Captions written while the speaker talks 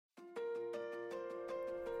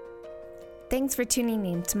Thanks for tuning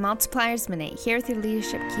in to Multipliers Minute. Here with your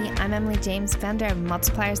Leadership Key, I'm Emily James, founder of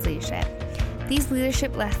Multipliers Leadership. These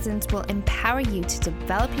leadership lessons will empower you to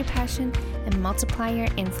develop your passion and multiply your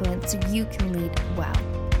influence so you can lead well.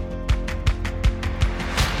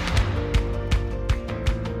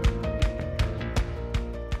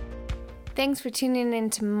 Thanks for tuning in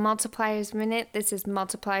to Multipliers Minute. This is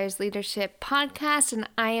Multipliers Leadership Podcast, and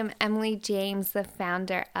I am Emily James, the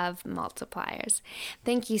founder of Multipliers.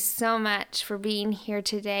 Thank you so much for being here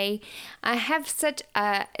today. I have such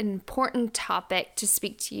an important topic to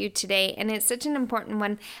speak to you today, and it's such an important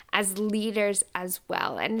one as leaders as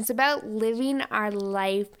well. And it's about living our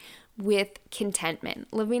life with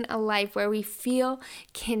contentment, living a life where we feel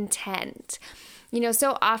content. You know,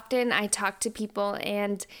 so often I talk to people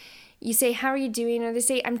and you say, how are you doing? Or they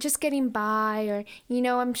say, I'm just getting by, or,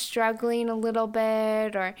 I'm struggling a little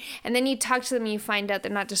bit, and then you talk to them and you find out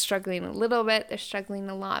they're not just struggling a little bit, they're struggling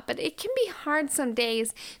a lot. But it can be hard some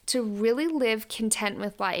days to really live content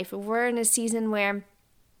with life. If we're in a season where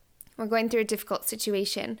we're going through a difficult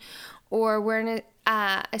situation, or we're in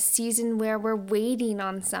a season where we're waiting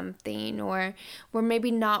on something, or we're maybe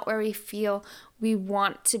not where we feel we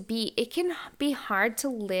want to be, it can be hard to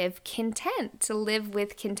live content, to live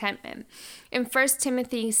with contentment. In 1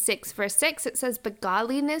 Timothy 6, verse 6, it says, but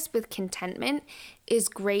godliness with contentment is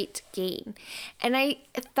great gain. And I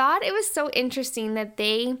thought it was so interesting that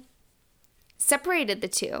they separated the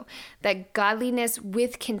two, that godliness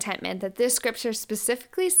with contentment, that this scripture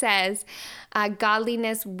specifically says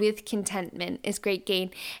godliness with contentment is great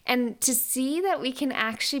gain. And to see that we can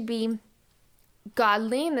actually be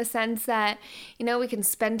godly in the sense that, we can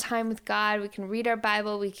spend time with God, we can read our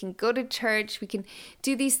Bible, we can go to church, we can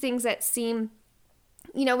do these things that seem,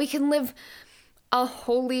 we can live a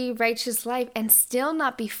holy, righteous life and still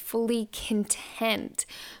not be fully content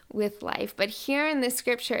with life. But here in this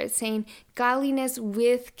scripture, it's saying godliness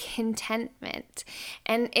with contentment.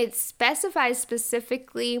 And it specifies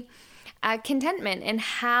specifically contentment, and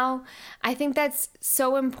how I think that's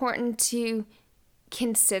so important to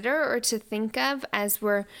consider or to think of as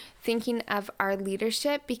we're thinking of our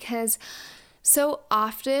leadership, because so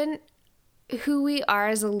often who we are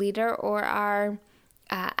as a leader, or our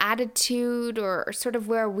attitude, or sort of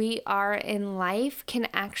where we are in life, can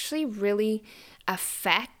actually really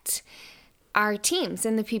affect our teams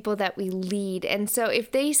and the people that we lead. And so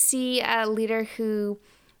if they see a leader who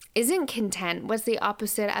isn't content, what's the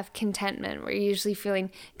opposite of contentment? We're usually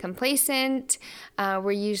feeling complacent.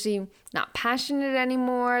 We're usually not passionate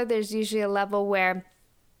anymore. There's usually a level where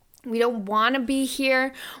we don't want to be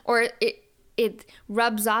here, or it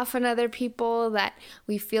rubs off on other people that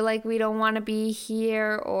we feel like we don't want to be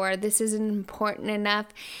here, or this isn't important enough.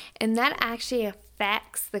 And that actually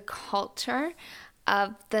affects the culture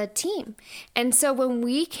of the team. And so when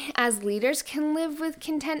we as leaders can live with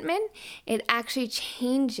contentment, it actually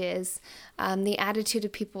changes the attitude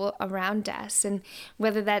of people around us. And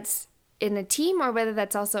whether that's in a team or whether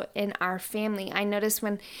that's also in our family. I notice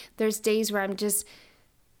when there's days where I'm just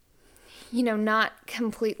I'm not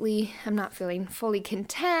feeling fully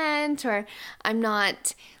content, or I'm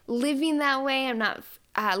not living that way. I'm not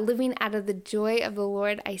living out of the joy of the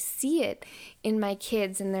Lord. I see it in my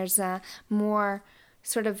kids, and there's a more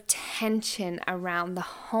sort of tension around the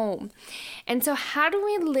home. And so how do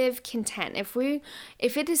we live content? If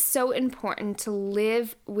it is so important to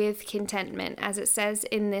live with contentment, as it says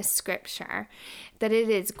in this scripture, that it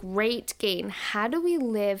is great gain, how do we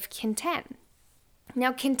live content?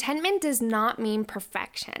 Now, contentment does not mean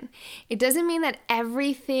perfection. It doesn't mean that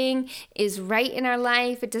everything is right in our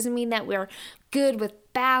life. It doesn't mean that we're good with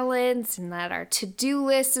balance and that our to-do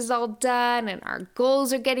list is all done and our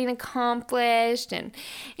goals are getting accomplished. And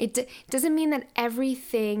it doesn't mean that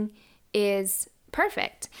everything is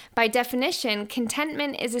perfect. By definition,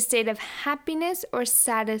 contentment is a state of happiness or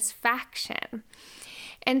satisfaction.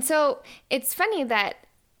 And so it's funny that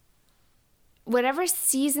whatever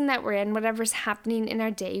season that we're in, whatever's happening in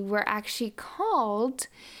our day, we're actually called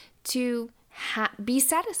to be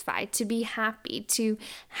satisfied, to be happy, to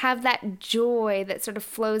have that joy that sort of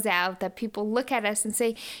flows out, that people look at us and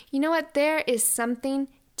say, you know what, there is something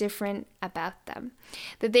different about them,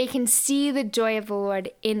 that they can see the joy of the Lord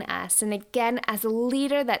in us. And again, as a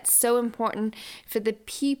leader, that's so important for the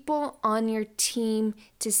people on your team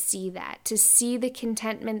to see that, to see the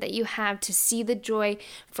contentment that you have, to see the joy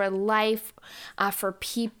for life, for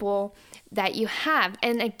people that you have.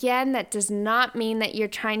 And again, that does not mean that you're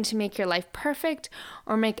trying to make your life perfect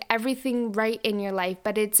or make everything right in your life,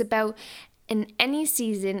 but it's about in any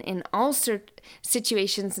season, in all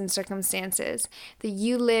situations and circumstances, that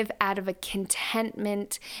you live out of a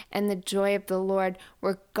contentment and the joy of the Lord,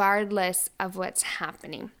 regardless of what's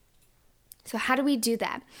happening. So how do we do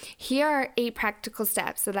that? Here are 8 practical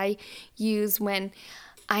steps that I use when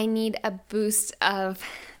I need a boost of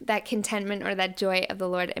that contentment or that joy of the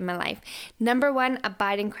Lord in my life. Number 1,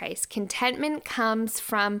 abide in Christ. Contentment comes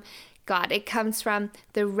from God. It comes from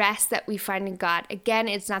the rest that we find in God. Again,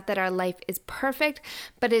 it's not that our life is perfect,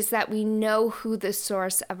 but it's that we know who the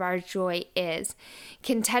source of our joy is.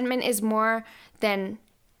 Contentment is more than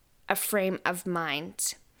a frame of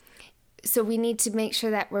mind. So we need to make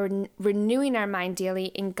sure that we're renewing our mind daily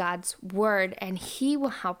in God's word, and He will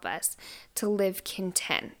help us to live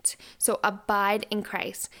content. So abide in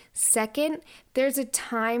Christ. Second, there's a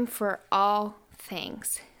time for all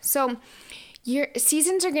things. So your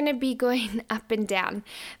seasons are going to be going up and down.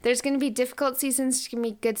 There's going to be difficult seasons, there's going to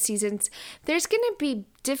be good seasons. There's going to be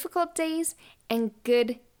difficult days and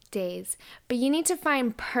good days. But you need to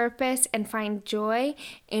find purpose and find joy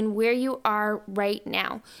in where you are right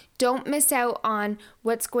now. Don't miss out on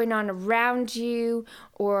what's going on around you,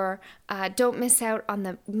 or don't miss out on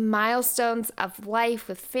the milestones of life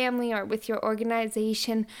with family or with your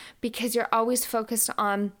organization, because you're always focused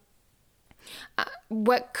on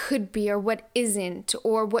what could be or what isn't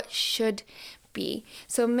or what should be.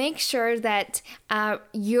 So make sure that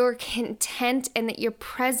you're content and that you're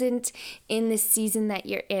present in the season that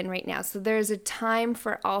you're in right now. So there's a time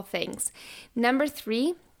for all things. Number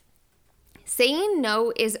 3, saying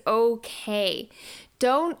no is okay.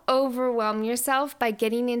 Don't overwhelm yourself by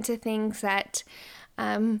getting into things that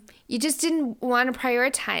you just didn't want to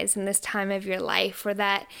prioritize in this time of your life, or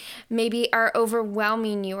that maybe are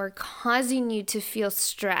overwhelming you or causing you to feel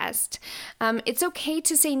stressed. It's okay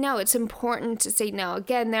to say no. It's important to say no.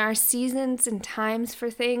 Again, there are seasons and times for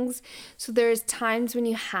things. So there's times when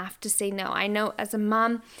you have to say no. I know as a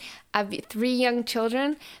mom of 3 young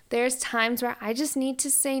children, there's times where I just need to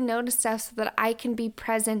say no to stuff so that I can be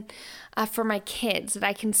present for my kids, that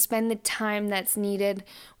I can spend the time that's needed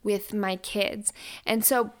with my kids. And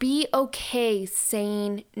so be okay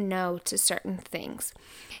saying no to certain things.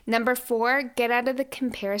 Number 4, get out of the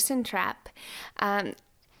comparison trap.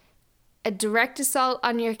 A direct assault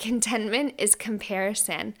on your contentment is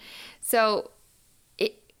comparison. So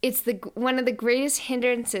it's one of the greatest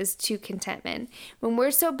hindrances to contentment. When we're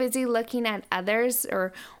so busy looking at others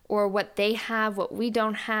or what they have, what we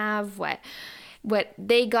don't have, what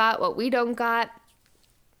they got, what we don't got,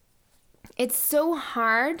 it's so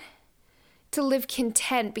hard to live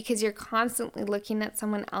content because you're constantly looking at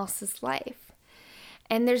someone else's life.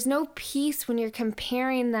 And there's no peace when you're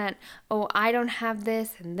comparing that, oh, I don't have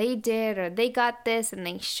this and they did, or they got this and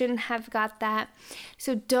they shouldn't have got that.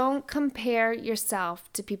 So don't compare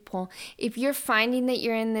yourself to people. If you're finding that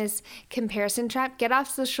you're in this comparison trap, get off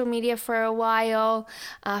social media for a while.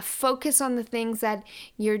 Focus on the things that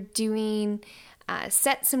you're doing.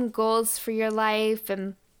 Set some goals for your life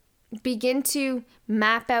and begin to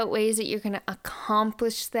map out ways that you're going to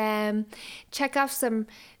accomplish them. Check off some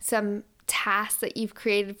tasks that you've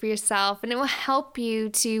created for yourself, and it will help you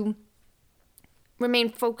to remain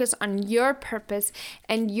focused on your purpose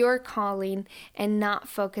and your calling and not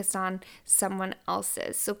focus on someone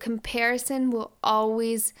else's. So comparison will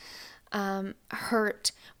always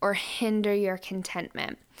hurt or hinder your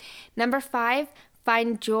contentment. Number 5,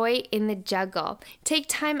 find joy in the juggle. Take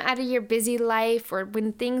time out of your busy life, or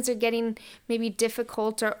when things are getting maybe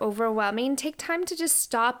difficult or overwhelming, take time to just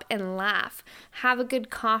stop and laugh. Have a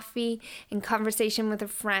good coffee and conversation with a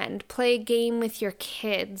friend. Play a game with your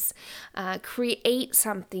kids. Create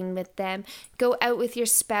something with them. Go out with your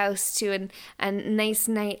spouse to a nice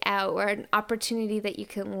night out, or an opportunity that you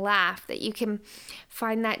can laugh, that you can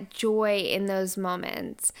find that joy in those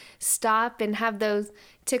moments. Stop and have those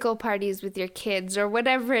tickle parties with your kids, or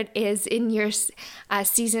whatever it is in your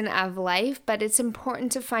season of life. But it's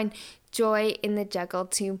important to find joy in the juggle,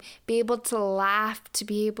 to be able to laugh, to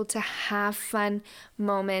be able to have fun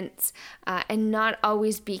moments, and not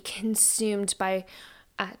always be consumed by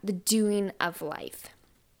the doing of life.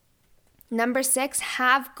 Number 6,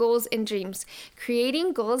 have goals and dreams.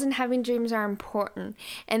 Creating goals and having dreams are important,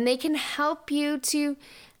 and they can help you to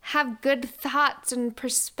have good thoughts and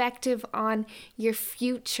perspective on your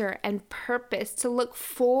future and purpose, to look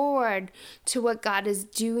forward to what God is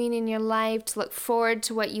doing in your life, to look forward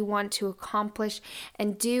to what you want to accomplish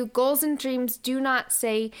and do. Goals and dreams do not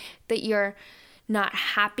say that you're not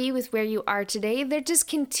happy with where you are today. They're just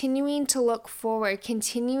continuing to look forward,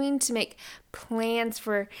 continuing to make plans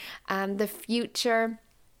for the future.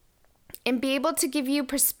 and be able to give you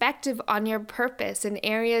perspective on your purpose in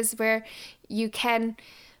areas where you can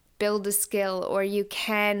build a skill or you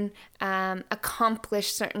can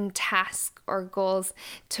accomplish certain tasks or goals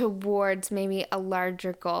towards maybe a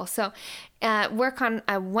larger goal. So work on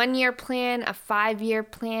a 1-year plan, a 5-year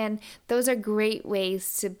plan. Those are great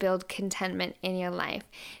ways to build contentment in your life.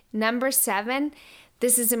 Number 7,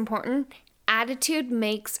 this is important. Attitude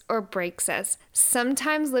makes or breaks us.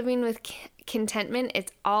 Sometimes living with contentment,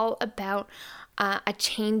 it's all about a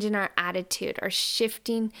change in our attitude or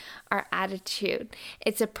shifting our attitude.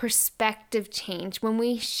 It's a perspective change. When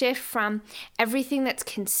we shift from everything that's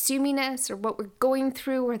consuming us or what we're going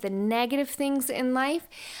through or the negative things in life,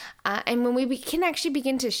 and when we can actually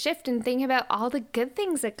begin to shift and think about all the good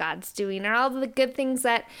things that God's doing or all the good things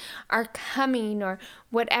that are coming or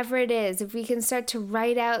whatever it is, if we can start to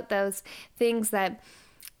write out those things that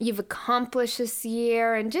you've accomplished this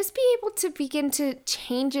year and just be able to begin to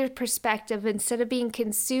change your perspective instead of being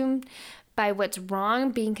consumed by what's wrong,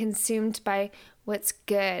 being consumed by what's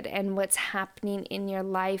good and what's happening in your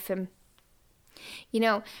life. And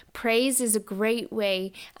praise is a great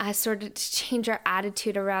way sort of to change our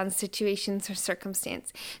attitude around situations or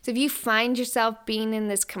circumstance. So if you find yourself being in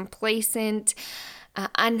this complacent,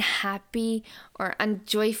 unhappy, or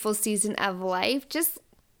unjoyful season of life, just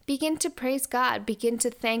begin to praise God, begin to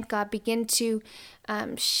thank God, begin to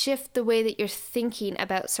shift the way that you're thinking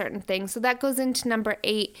about certain things. So that goes into number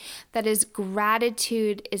 8, that is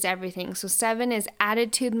gratitude is everything. So 7 is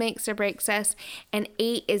attitude makes or breaks us, and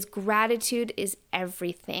 8 is gratitude is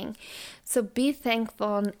everything. So be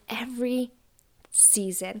thankful in every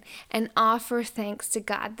season and offer thanks to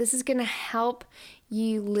God. This is going to help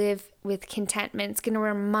you live with contentment. It's going to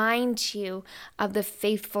remind you of the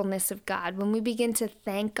faithfulness of God. When we begin to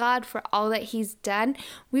thank God for all that He's done,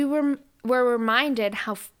 we're reminded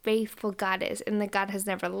how faithful God is and that God has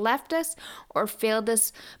never left us or failed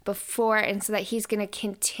us before, and so that He's going to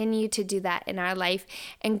continue to do that in our life.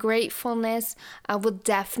 And gratefulness will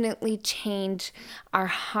definitely change our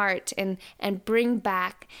heart and bring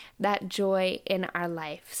back that joy in our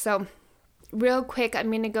life. So real quick, I'm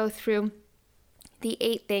going to go through the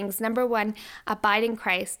 8 things. Number 1, abide in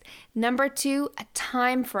Christ. Number 2, a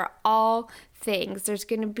time for all things. There's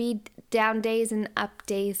going to be down days and up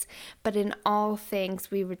days, but in all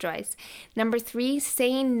things we rejoice. Number 3,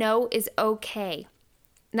 saying no is okay.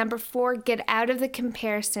 Number 4, get out of the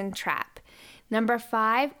comparison trap. Number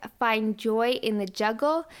 5, find joy in the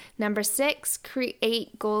juggle. Number 6,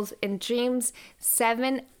 create goals and dreams.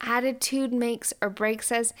 7, attitude makes or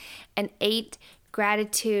breaks us. And 8,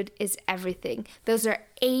 gratitude is everything. Those are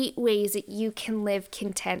 8 ways that you can live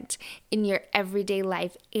content in your everyday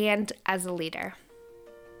life and as a leader.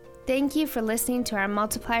 Thank you for listening to our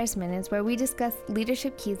Multipliers Minutes, where we discuss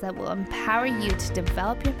leadership keys that will empower you to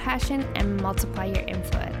develop your passion and multiply your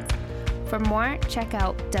influence. For more, check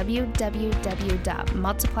out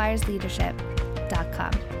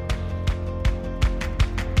www.multipliersleadership.com.